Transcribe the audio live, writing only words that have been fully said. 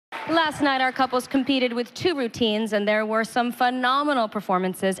Last night, our couples competed with 2 routines, and there were some phenomenal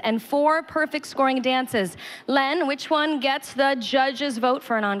performances and 4 perfect scoring dances. Len, which one gets the judges' vote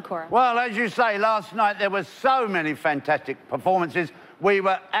for an encore? Well, as you say, last night there were so many fantastic performances. We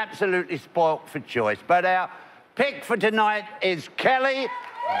were absolutely spoilt for choice. But our pick for tonight is Kellie,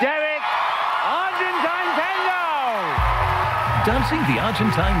 Derek, Argentine Tango! Dancing the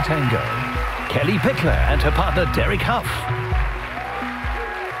Argentine Tango, Kellie Pickler and her partner Derek Hough.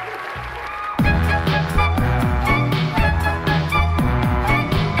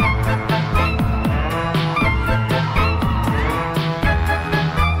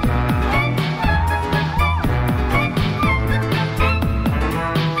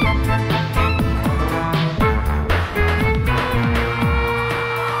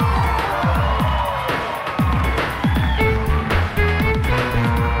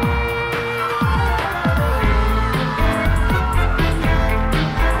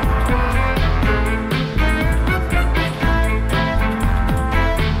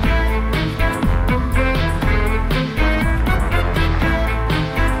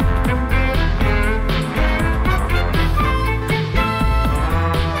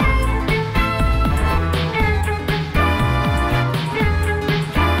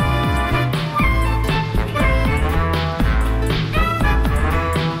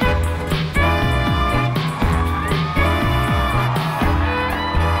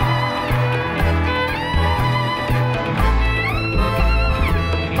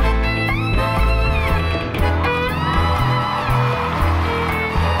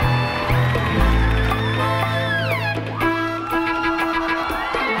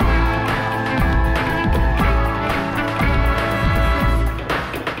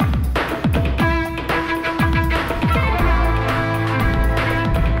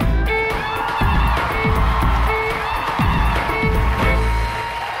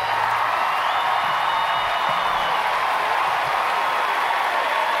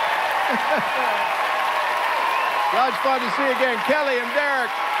 Well, it's fun to see again Kellie and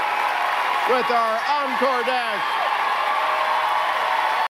Derek with our encore dance.